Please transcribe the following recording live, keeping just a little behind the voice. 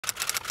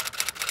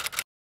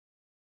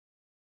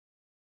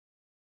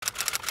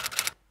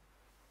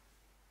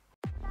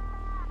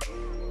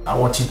I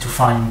wanted to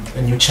find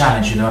a new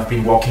challenge. I've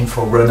been working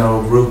for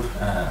Renault Group,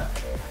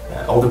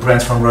 all the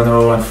brands from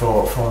Renault and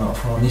for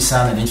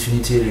Nissan and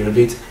Infiniti a little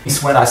bit.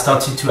 It's when I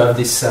started to have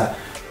this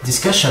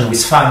discussion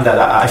with Fan that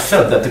I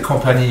felt that the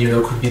company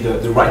could be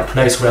the right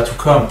place where to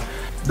come.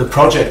 The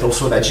project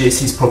also that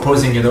GAC is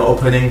proposing,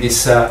 opening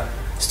this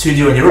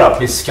studio in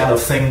Europe is kind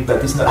of thing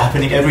that is not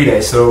happening every day,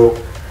 so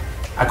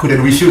I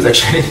couldn't refuse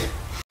actually.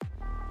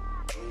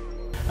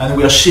 And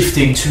we are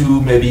shifting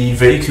to maybe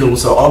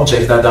vehicles or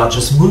objects that are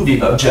just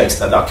moving objects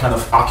that are kind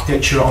of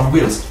architecture on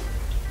wheels.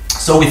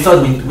 So we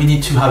thought we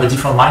need to have a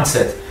different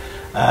mindset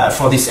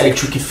for this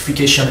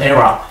electrification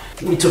era.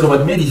 We talk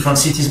about many different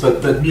cities,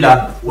 but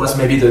Milan was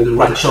maybe the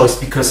right choice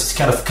because it's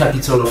kind of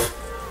capital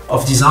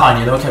of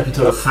design,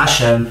 capital of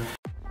fashion.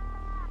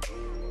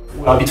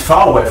 We're a bit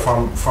far away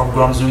from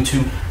Guangzhou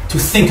to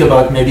think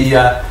about maybe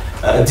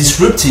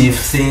disruptive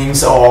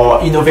things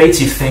or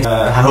innovative things.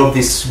 I hope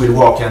this will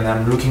work, and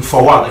I'm looking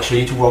forward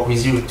actually to work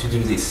with you to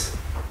do this.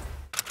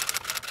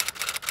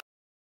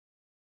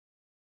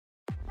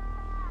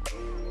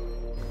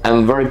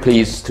 I'm very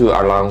pleased to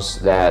announce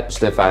that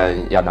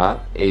Stephane Janin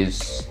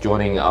is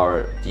joining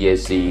our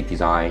GAC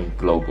Design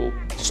Global.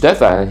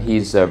 Stephane,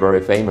 he's a very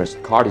famous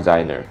car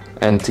designer,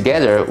 and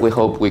together we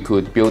hope we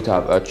could build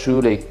up a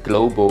truly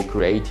global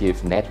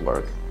creative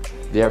network,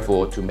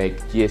 therefore to make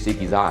GAC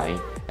Design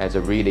as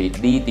a really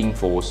leading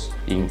force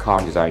in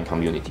car design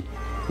community.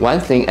 One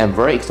thing I'm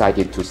very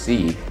excited to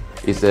see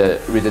is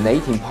the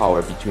resonating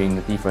power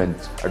between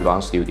different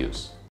advanced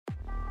studios.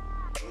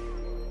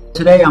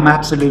 Today I'm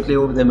absolutely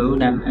over the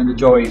moon, and the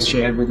joy is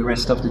shared with the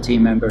rest of the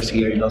team members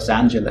here in Los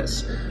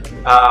Angeles.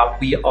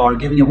 We are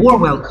giving a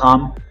warm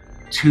welcome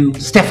to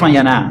Stephane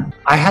Janin.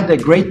 I had the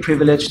great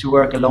privilege to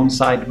work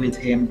alongside with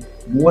him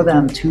more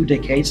than 2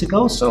 decades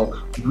ago, so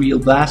real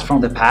blast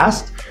from the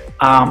past.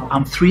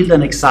 I'm thrilled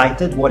and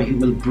excited what he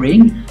will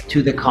bring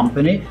to the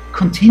company,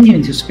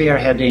 continuing to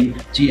spearheading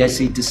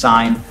GAC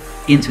Design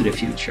into the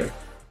future.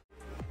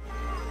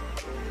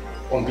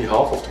 On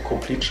behalf of the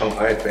complete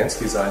Shanghai Advanced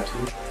Design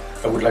team,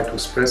 I would like to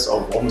express our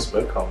warmest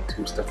welcome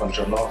to Stephane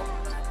Janin,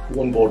 who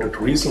onboarded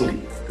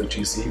recently the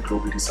GAC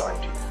Global Design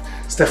team.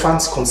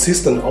 Stephane's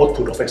consistent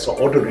output of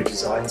extraordinary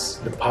designs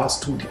in the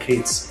past 2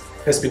 decades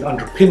has been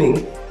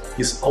underpinning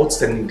his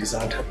outstanding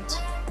design talent,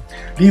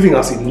 leaving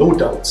us in no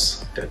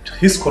doubts that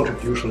his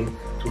contribution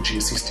to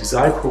GAC's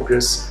design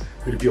progress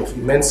will be of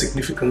immense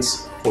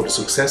significance for the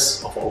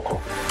success of our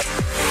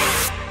company.